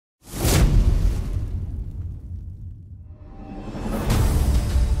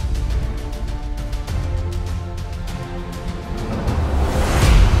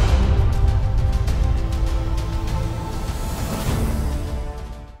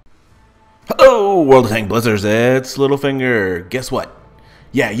Hello, World of Tank Blizzards, it's Littlefinger. Guess what?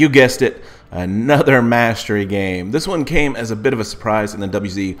 Yeah, you guessed it, another mastery game. This one came as a bit of a surprise in the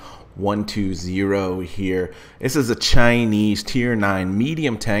WZ-120 here. This is a Chinese tier 9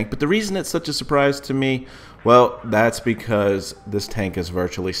 medium tank, but the reason it's such a surprise to me, well, that's because this tank is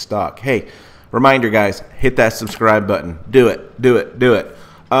virtually stock. Hey, reminder guys, hit that subscribe button. Do it, do it, do it.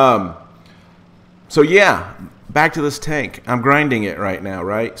 So yeah, back to this tank. I'm grinding it right now,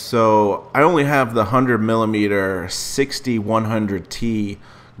 right? So I only have the 100mm 60-100T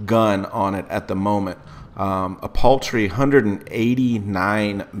gun on it at the moment. A paltry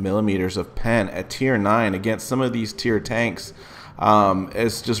 189mm of pen at tier 9 against some of these tier tanks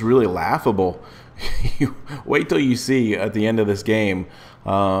is just really laughable. Wait till you see at the end of this game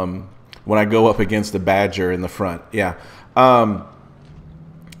when I go up against the Badger in the front. Yeah.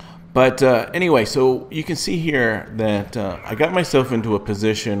 Anyway, so you can see here that I got myself into a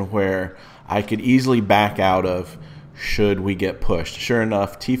position where I could easily back out of should we get pushed. Sure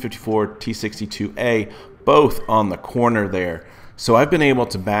enough, T-54, T-62A, both on the corner there. So I've been able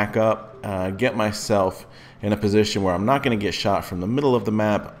to back up, get myself in a position where I'm not going to get shot from the middle of the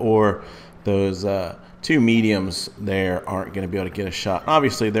map, or those two mediums there aren't going to be able to get a shot.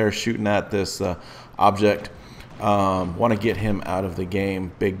 Obviously, they're shooting at this object. Want to get him out of the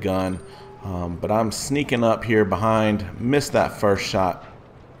game, big gun, but I'm sneaking up here behind, missed that first shot,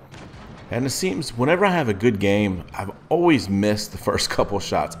 and it seems whenever I have a good game, I've always missed the first couple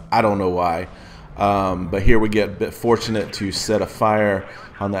shots. I don't know why, but here we get a bit fortunate to set a fire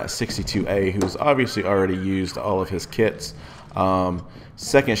on that 62A, who's obviously already used all of his kits.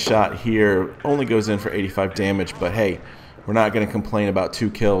 Second shot here only goes in for 85 damage, but hey, we're not going to complain about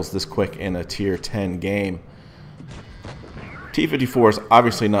 2 kills this quick in a tier 10 game. T-54 is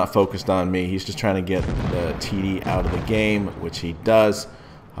obviously not focused on me. He's just trying to get the TD out of the game, which he does.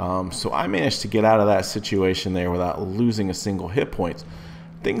 So I managed to get out of that situation there without losing a single hit point.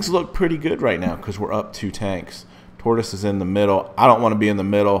 Things look pretty good right now because we're up 2 tanks. Tortoise is in the middle. I don't want to be in the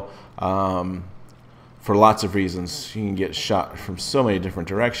middle for lots of reasons. You can get shot from so many different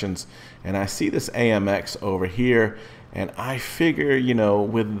directions. And I see this AMX over here. And I figure, you know,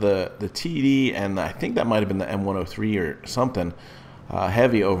 with the TD, and I think that might have been the M103 or something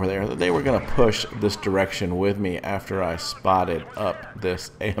heavy over there, that they were going to push this direction with me after I spotted up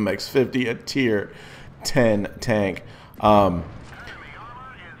this AMX-50, a tier 10 tank. So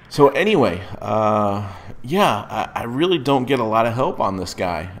anyway, yeah, I really don't get a lot of help on this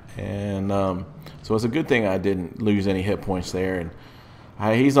guy. And so it's a good thing I didn't lose any hit points there. And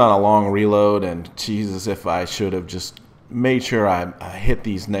he's on a long reload, and Jesus, if I should have just made sure I hit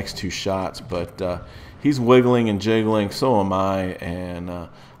these next 2 shots, but he's wiggling and jiggling, so am I, and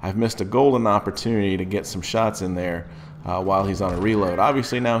I've missed a golden opportunity to get some shots in there while he's on a reload.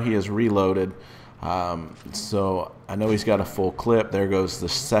 Obviously now he is reloaded, so I know he's got a full clip. There goes the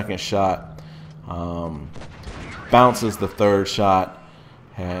second shot, bounces the third shot,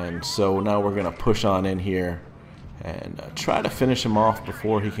 and so now we're going to push on in here and try to finish him off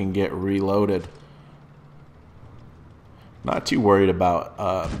before he can get reloaded. Not too worried about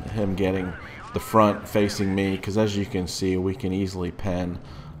him getting the front facing me, because as you can see, we can easily pen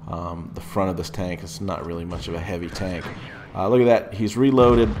the front of this tank. It's not really much of a heavy tank. Look at that. He's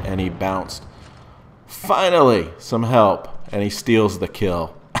reloaded and he bounced. Finally, some help, and he steals the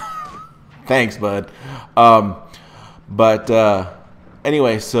kill. Thanks, bud.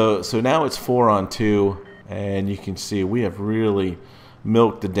 Anyway, so now it's 4-on-2. And you can see we have really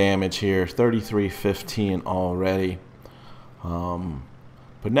milked the damage here, 33-15 already.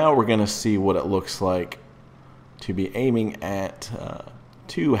 But now we're going to see what it looks like to be aiming at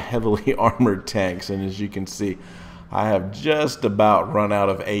 2 heavily armored tanks. And as you can see, I have just about run out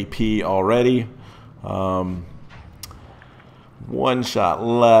of AP already. 1 shot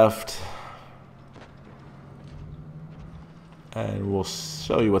left. And we'll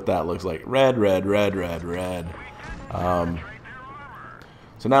show you what that looks like. Red, red, red, red, red. So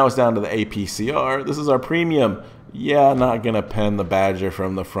now it's down to the APCR. This is our premium. Yeah, not going to pen the Badger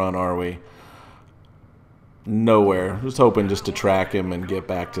from the front, are we? Nowhere. Just hoping just to track him and get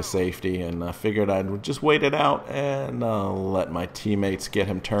back to safety. And I figured I'd just wait it out and let my teammates get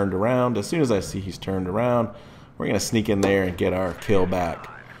him turned around. As soon as I see he's turned around, we're going to sneak in there and get our kill back.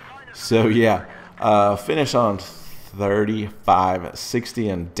 So yeah, finish on 35-60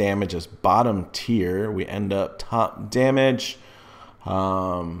 and damage is bottom tier. We end up top damage.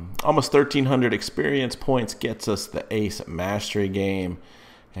 Almost 1,300 experience points gets us the ace mastery game,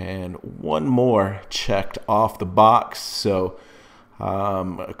 and 1 more checked off the box. So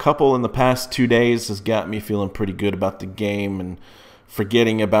a couple in the past 2 days has got me feeling pretty good about the game, and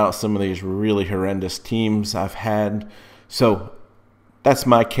forgetting about some of these really horrendous teams I've had. So that's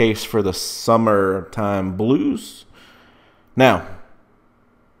my case for the summertime blues. Now,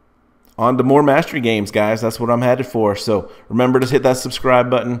 on to more mastery games, guys. That's what I'm headed for. So remember to hit that subscribe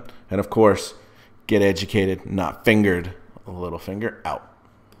button. And, of course, get educated, not fingered. Littlefinger out.